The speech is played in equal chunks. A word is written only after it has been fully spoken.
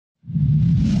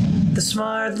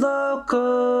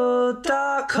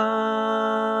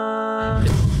TheSmartLocal.com.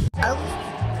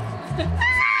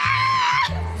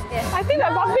 I think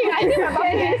we're bumping.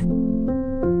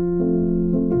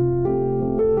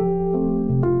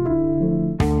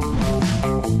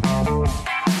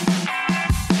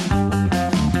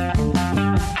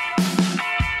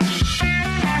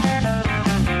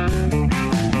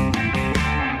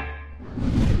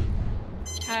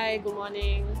 Hi, good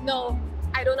morning. No,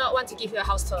 I do not want to give you a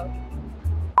house tour.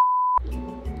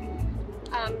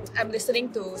 I'm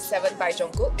listening to 7 by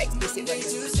Jungkook, Explicit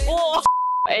version. Oh.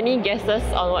 Any guesses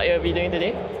on what you'll be doing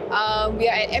today? We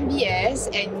are at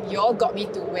MBS and y'all got me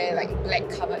to wear like black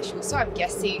covered shoes. So I'm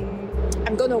guessing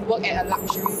I'm gonna work at a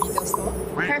luxury retail store.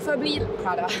 Preferably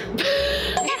Prada.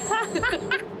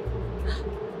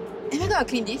 Am I gonna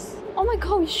clean this? Oh my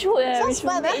god, we should. Sounds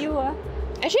fun, get you.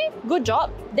 Actually, good job.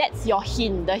 That's your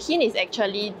hint. The hint is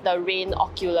actually the rain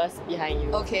oculus behind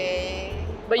you. Okay.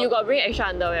 But you got bring extra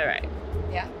underwear, right?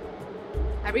 Yeah.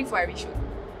 I bring for every shoot.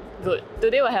 Good.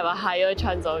 Today we'll have a higher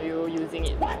chance of you using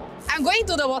it. I'm going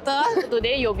to the water.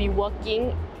 Today you'll be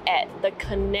working at the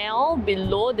canal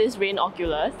below this rain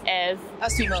oculus as... A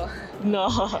swimmer. No.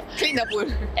 Clean the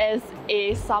pool. As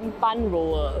a sampan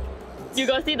rower. You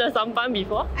got see the sampan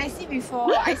before? I see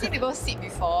before. I see people sit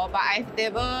before, but I've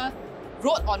never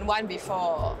rode on one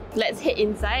before. Let's head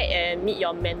inside and meet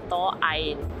your mentor,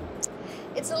 Ain.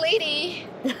 It's a lady.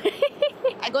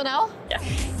 I go now? Yeah.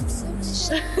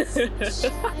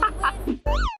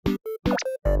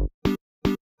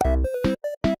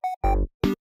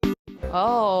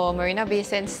 Oh, Marina Bay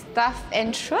Sands staff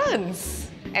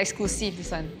entrance. Exclusive,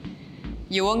 this one.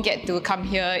 You won't get to come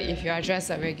here if you are just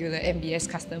a regular MBS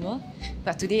customer.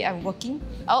 But today I'm working.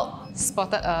 Oh,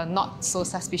 spotted a not so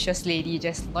suspicious lady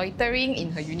just loitering in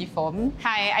her uniform.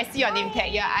 Hi, I see your name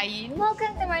tag. You're Ain.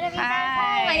 Welcome to Marina Bay Sands.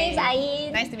 Hi, my name's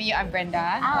Ain. Nice to meet you. I'm Brenda.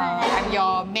 Nice. I'm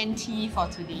your mentee for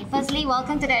today. Firstly,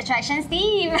 welcome to the attractions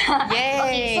team. Yay!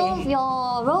 Okay, so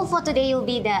your role for today will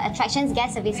be the attractions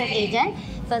guest services agent.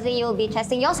 Firstly, you'll be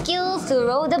testing your skills to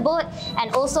row the boat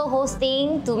and also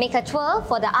hosting to make a tour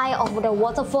for the eye of the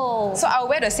waterfall. So I'll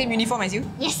wear the same uniform as you?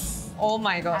 Yes. Oh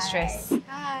my god, stress.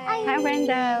 Hi. Hi,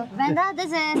 Brenda. Brenda,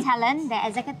 this is Helen, the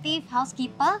executive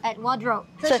housekeeper at Wardrobe.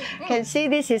 So you can see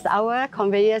this is our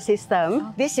conveyor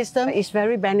system. This system is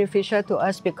very beneficial to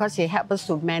us because it helps us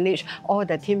to manage all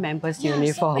the team members'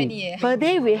 uniform. So many. Per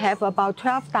day, we have about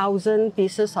 12,000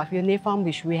 pieces of uniform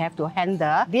which we have to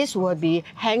handle. This will be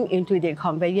hanged into the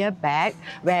conveyor bag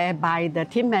whereby the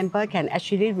team member can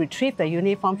actually retrieve the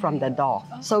uniform from the door.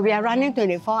 So we are running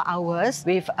 24 hours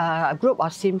with a group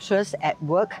of seamstresses at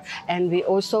work, and we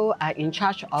also are in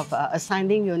charge of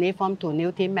assigning uniform to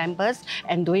new team members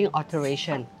and doing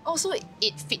alteration. Also,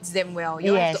 it fits them well.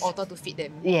 You have to alter to fit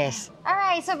them. Yes.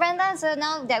 Alright, so Brenda, so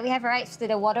now that we have arrived to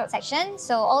the wardrobe section,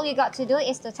 so all you got to do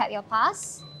is to tap your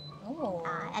pass. Oh.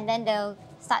 And then they'll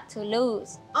start to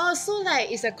lose. Oh, so like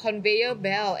it's a conveyor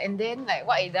belt, and then like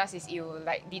what it does is it will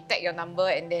like detect your number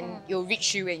and then it will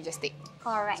reach you and you just take.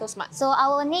 Correct. So smart. So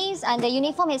our names and the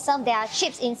uniform itself, there are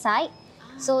chips inside.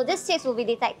 So these chips will be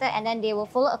detected and then they will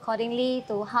follow accordingly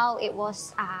to how it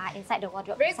was inside the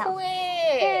wardrobe Very itself. cool.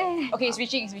 Okay, it's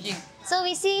reaching, it's reaching. So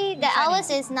we see that ours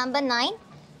is number 9.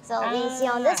 So we see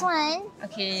on this one.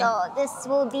 Okay. So this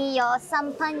will be your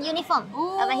sampan uniform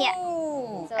over here.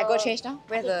 So, I go change now.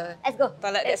 Where's the let's go.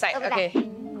 toilet? That side. Over Okay. there.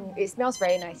 It smells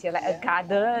very nice here, like a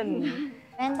garden.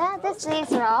 Brenda, this is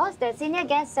Ross, the senior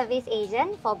guest service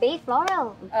agent for Bay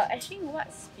Floral. Actually, what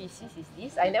species is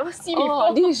this? I never see before.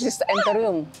 Oh, this is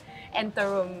Anthurium.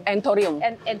 Anthurium. Anthurium.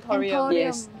 Anthurium.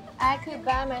 Yes. I could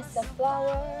buy myself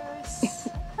flowers.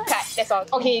 Okay, that's all.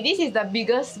 Okay, this is the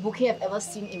biggest bouquet I've ever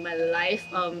seen in my life.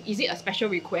 Is it a special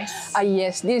request?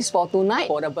 Yes, this is for tonight,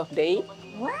 for the birthday.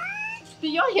 What? Did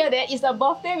you all hear that? It's a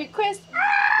birthday request.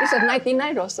 It's a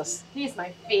 99 roses. This is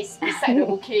my face beside the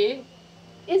bouquet.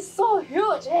 It's so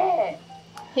huge, eh?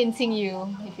 Hinting you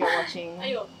if you're watching.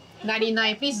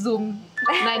 99, please zoom.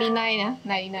 99,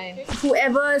 99.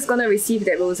 Whoever is gonna receive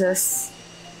that roses,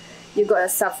 you got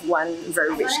yourself one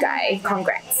very rich guy.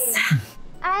 Congrats.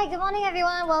 Alright, good morning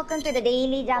everyone. Welcome to the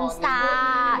Daily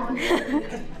Jumpstart.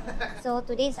 So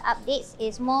today's updates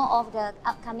is more of the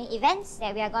upcoming events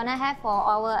that we are gonna have for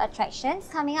our attractions.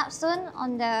 Coming up soon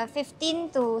on the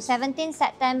 15th to 17th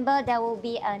September, there will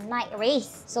be a night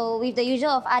race. So with the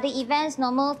usual of other events,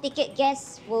 normal ticket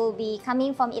guests will be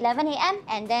coming from 11 AM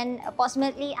and then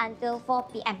approximately until 4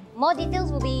 PM. More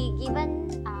details will be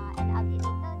given and update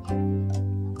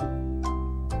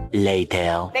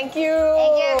Later. Thank you.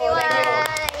 Thank you everyone.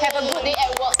 Have a good day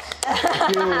at work.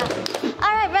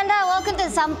 Alright Brenda, welcome to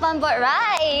Sampan Boat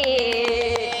Rower.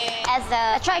 As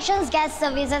the attractions guest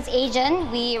services agent,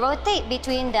 we rotate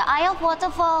between the eye of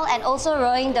waterfall and also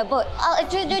rowing the boat. I'll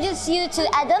introduce you to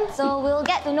Adam, so we'll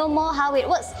get to know more how it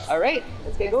works. Alright,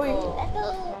 let's get going. Let's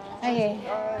go. Okay.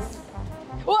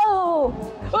 Whoa!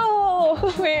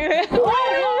 Whoa! Wait.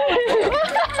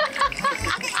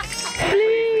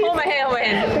 Hold my hand, hold my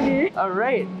hand.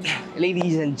 Alright,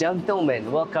 ladies and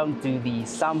gentlemen, welcome to the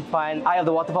Sampan Eye of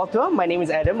the Waterfall Tour. My name is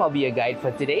Adam, I'll be your guide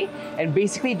for today. And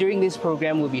basically during this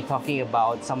program, we'll be talking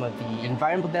about some of the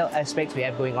environmental aspects we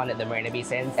have going on at the Marina Bay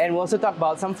Sands. And we'll also talk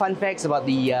about some fun facts about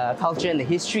the culture and the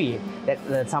history that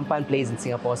the Sampan plays in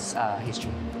Singapore's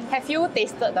history. Have you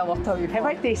tasted the water before? Have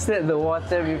I tasted the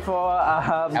water before?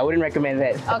 I wouldn't recommend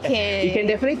that. Okay. You can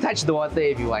definitely touch the water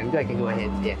if you want. I can go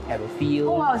ahead, yeah, have a feel.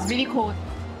 Oh wow, it's really cold.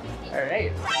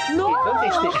 Alright. No! Okay, don't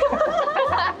taste it.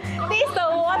 Taste the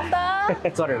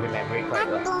water! Sort of remember it quite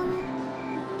well.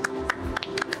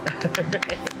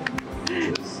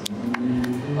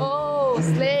 Oh,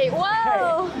 slay!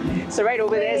 Wow! So right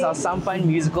over there is our Sampan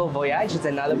Musical Voyage. It's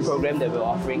another program that we're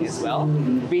offering as well.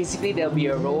 Basically, there'll be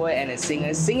a rower and a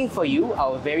singer singing for you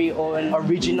our very own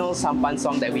original Sampan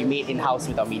song that we made in-house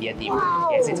with our media team. Wow.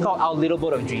 Yes, it's called Our Little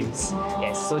Boat of Dreams.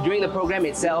 Yes, so during the program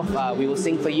itself, we will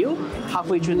sing for you.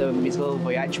 Halfway through the musical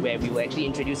voyage, where we will actually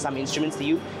introduce some instruments to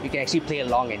you, you can actually play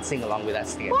along and sing along with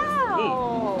us together.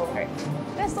 Wow! Right.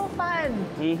 That's so fun!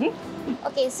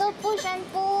 Okay, so push and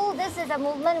pull, this is a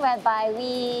movement whereby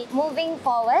we moving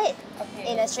forward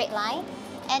in a straight line.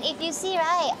 And if you see,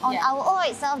 right, on our oar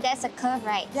itself, there's a curve,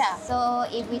 right? Yeah. So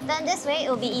if we turn this way, it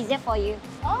will be easier for you.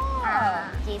 Oh!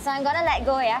 Okay, so I'm gonna let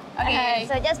go, yeah? Okay.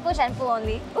 So just push and pull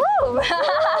only. Woo! Are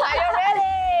you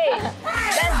ready?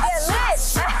 Let's get lit!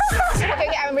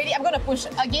 Okay, I'm ready. I'm gonna push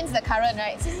against the current,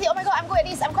 right? Sissy, oh my god, I'm good at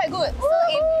this. I'm quite good. So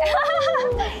if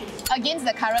Against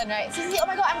the current, right? Sissy, oh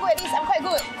my god, I'm good at this. I'm quite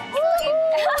good.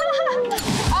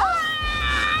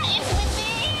 It's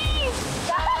windy!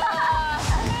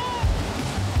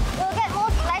 we'll get more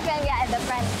relaxed when we are at the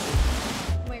front.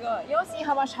 Oh my god, you all see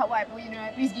how much hard work I put in,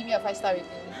 right? Please give me a 5-star rating.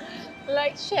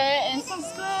 Like, share, and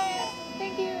subscribe.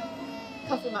 Thank you.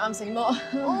 Can't feel my arms anymore.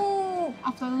 Ooh.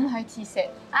 Afternoon high tea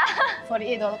set.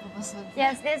 $48 per person.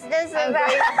 Yes, this is I'm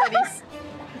going for this.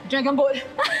 Dragon boat.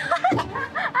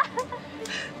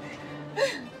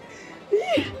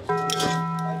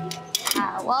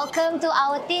 Welcome to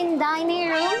our teen dining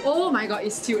room. Oh my god,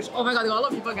 it's huge. Oh my god, there are a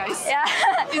lot of people, guys. Yeah.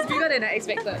 It's bigger than I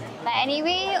expected. But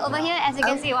anyway, over here, as you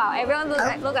can see, wow, everyone look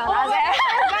at us.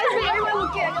 Guys, everyone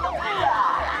looking at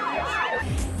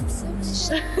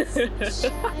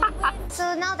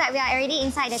So now that we are already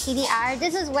inside the TDR,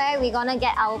 this is where we're gonna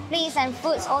get our plates and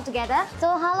foods all together. So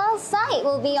halal side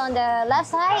will be on the left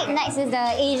side. Next is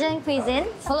the Asian cuisine,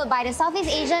 followed by the Southeast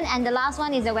Asian, and the last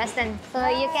one is the Western. So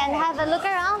you can have a look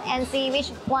around and see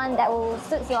which one that will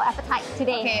suit your appetite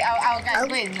today. Okay, I'll guys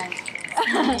go and like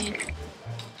see.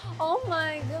 Oh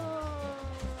my god.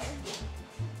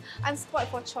 I'm spoiled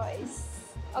for choice.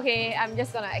 Okay, I'm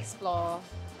just gonna explore.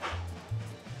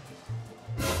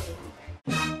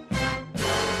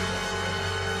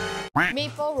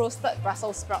 Maple roasted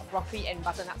Brussels sprout, broccoli and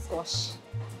butternut squash.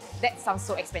 That sounds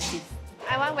so expensive.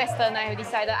 I want Western, I have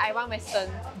decided I want Western.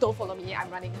 Don't follow me, I'm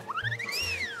running.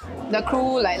 The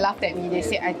crew like laughed at me, they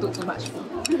said I took too much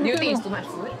food. Do you think it's too much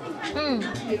food?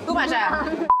 Too much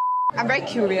I'm very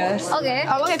curious. Okay.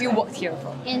 How long have you worked here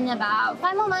for? In about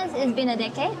 5 more months, it's been a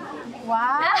decade.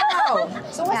 Wow!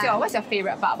 So what's your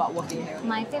favourite part about working here?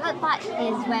 My favorite part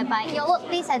is whereby your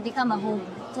workplace has become a home.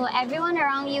 So everyone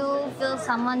around you feels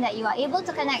someone that you are able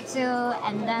to connect to,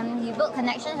 and then you build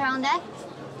connections around that,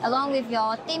 along with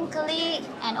your team colleague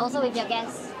and also with your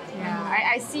guests. Yeah,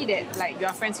 I see that like you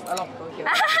are friends with a lot of people here.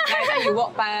 Like when you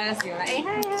walk past, you're like, hey,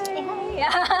 hi,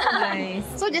 hi. Nice.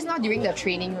 So just now during the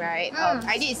training, right,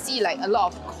 I did see like a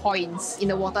lot of coins in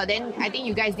the water. Then I think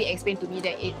you guys did explain to me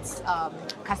that it's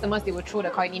customers, they will throw the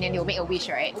coin in and they'll make a wish,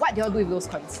 right? What do you all do with those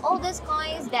coins? All these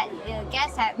coins that the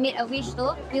guests have made a wish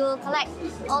to, we will collect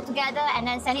all together and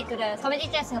then send it to the Community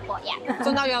Chest Singapore. Yeah.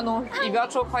 So now you all know, if you all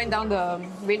throw coin down the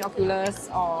rain oculus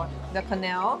or the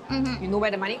canal, you know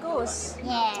where the money goes.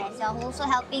 Yes, you're also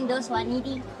helping those who are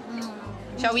needy.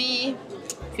 Shall we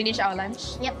finish our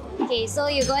lunch? Yep. Okay, so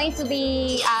you're going to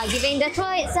be giving the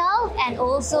tour itself and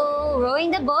also rowing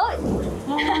the boat.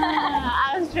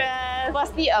 I'm stressed.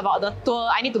 Firstly, about the tour,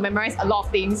 I need to memorize a lot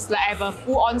of things. Like I have a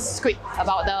full-on script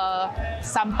about the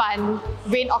Sampan,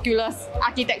 rain oculus,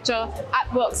 architecture,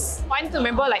 artworks. I need to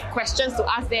remember like questions to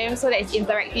ask them so that it's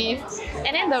interactive.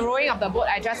 And then the rowing of the boat,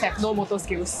 I just have no motor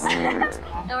skills.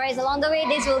 No worries, along the way,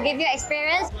 this will give you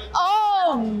experience.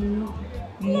 Oh!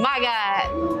 My God.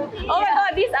 Oh my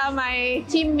God, these are my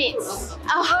teammates.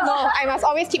 Oh, no, I must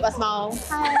always keep a smile.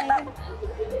 Hi.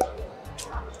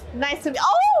 Nice to meet.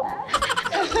 Oh!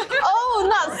 Oh,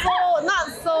 not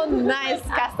so nice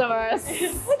customers.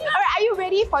 Alright, are you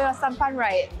ready for your sampan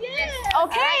ride? Yes.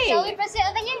 Okay. Shall we proceed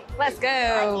over here? Let's go.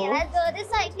 Okay, let's go this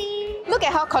side, please. Look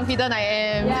at how confident I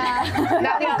am. Yeah.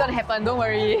 Nothing's gonna happen, don't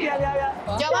worry. Do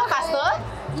you want faster?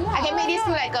 Yeah. I can make this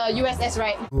feel like a USS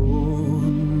ride.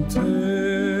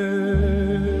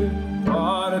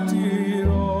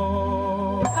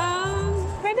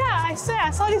 Brenda, I swear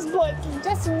I saw this boat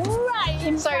just right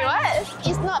in Sorry, front. what?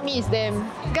 It's not me, it's them.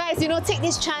 Guys, take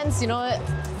this chance,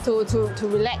 to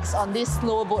relax on this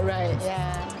slow boat ride.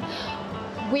 Yeah.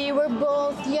 We were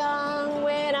both young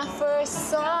when I first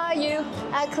saw you.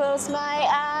 I closed my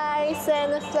eyes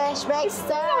and the flashback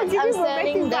starts. I'm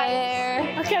standing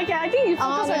there. Okay, I think you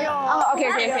focus on your... Oh,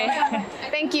 okay.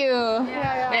 Thank you.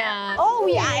 Yeah. Oh,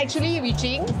 we are actually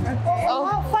reaching. Oh,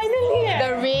 wow, finally!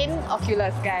 The rain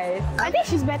oculus, guys. I think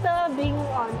she's better being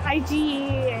on IG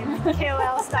and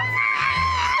KOL stuff.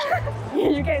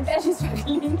 You can tell she's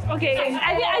struggling. Okay,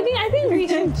 I think we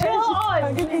should chill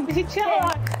on. We should chill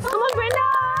on. Come on, Brenda!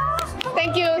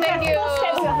 Thank you. First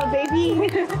steps of a baby.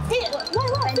 Hey,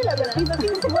 why I feel like we're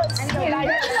pivoting towards... Okay,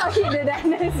 let's not hit the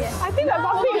dynamics. I think we're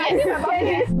bumping.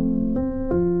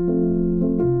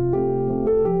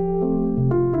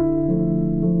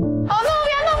 Oh no,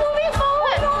 we are not moving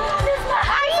forward!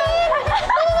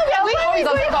 We are going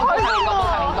horizontal. Coming.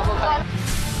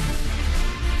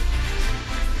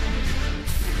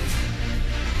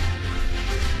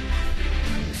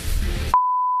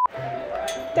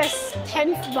 That's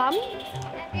 10th bump.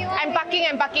 I'm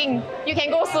parking. You can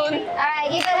go soon.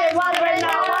 Alright, give it a one, Brenda.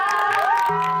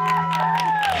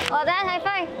 Well done, high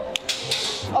five.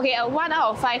 Okay, 1 out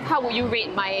of 5, how would you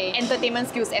rate my entertainment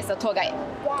skills as a tour guide?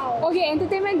 Wow. Okay,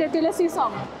 entertainment, the Taylor Swift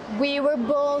song. We were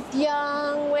both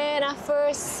young when I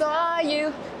first saw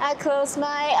you. I closed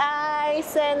my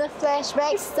eyes and the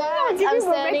flashback starts. I'm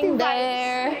standing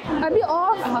there. A bit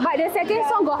off, but the second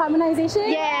song got harmonization.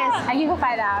 Yes. I give her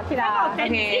 5 lah. Okay lah.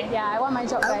 Okay. Yeah, I want my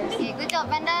job guys. Okay, good job,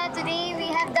 Brenda. Today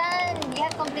we have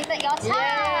completed your task.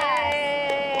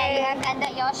 Yay! And you have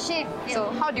ended your shift.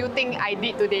 So, how do you think I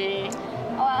did today?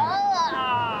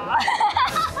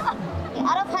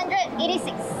 Out of 100,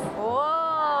 86.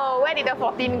 Whoa, where did the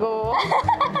 14 go?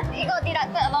 It got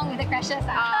deducted along with the crashes.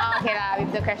 Okay lah,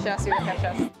 with the crashes.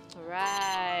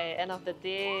 Alright, end of the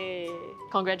day.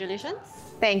 Congratulations.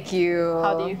 Thank you.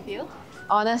 How do you feel?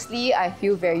 Honestly, I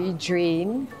feel very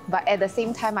drained, but at the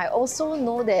same time, I also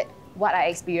know that what I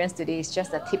experienced today is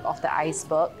just the tip of the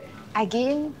iceberg. I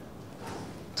gained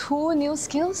 2 new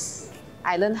skills.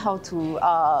 I learned how to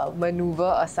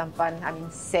maneuver a sampan,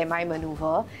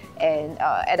 semi-maneuver. And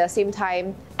at the same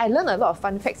time, I learned a lot of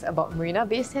fun facts about Marina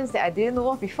Bay Sands that I didn't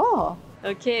know of before.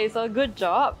 Okay, so good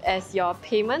job. As your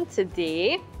payment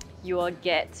today, you will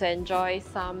get to enjoy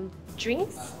some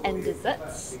drinks and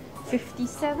desserts.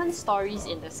 57 stories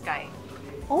in the sky.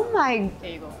 Oh my,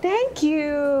 There you go. thank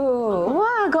you.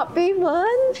 Wow, got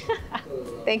payment.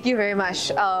 Thank you very much.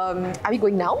 Are we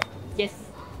going now? Yes.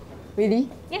 Really?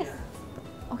 Yes.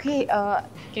 Okay,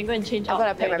 You can go and change I'm out.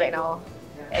 gonna pack my There bag you go. now.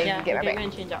 And Yeah, get my you can bag. go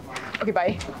and change out. Okay,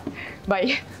 bye.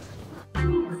 Bye.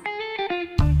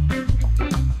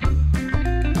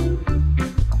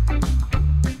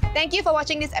 Thank you for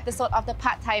watching this episode of The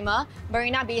Part-Timer.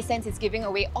 Marina Bay Sands is giving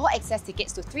away all access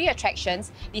tickets to 3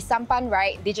 attractions, the Sampan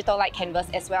Ride, Digital Light Canvas,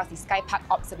 as well as the Skypark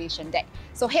Observation Deck.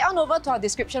 So head on over to our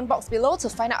description box below to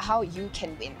find out how you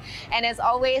can win. And as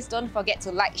always, don't forget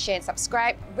to like, share and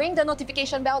subscribe, ring the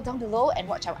notification bell down below and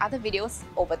watch our other videos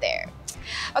over there.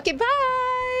 Okay,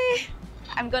 bye!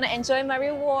 I'm gonna enjoy my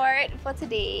reward for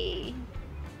today.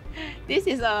 This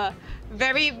is a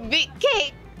very big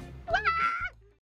cake.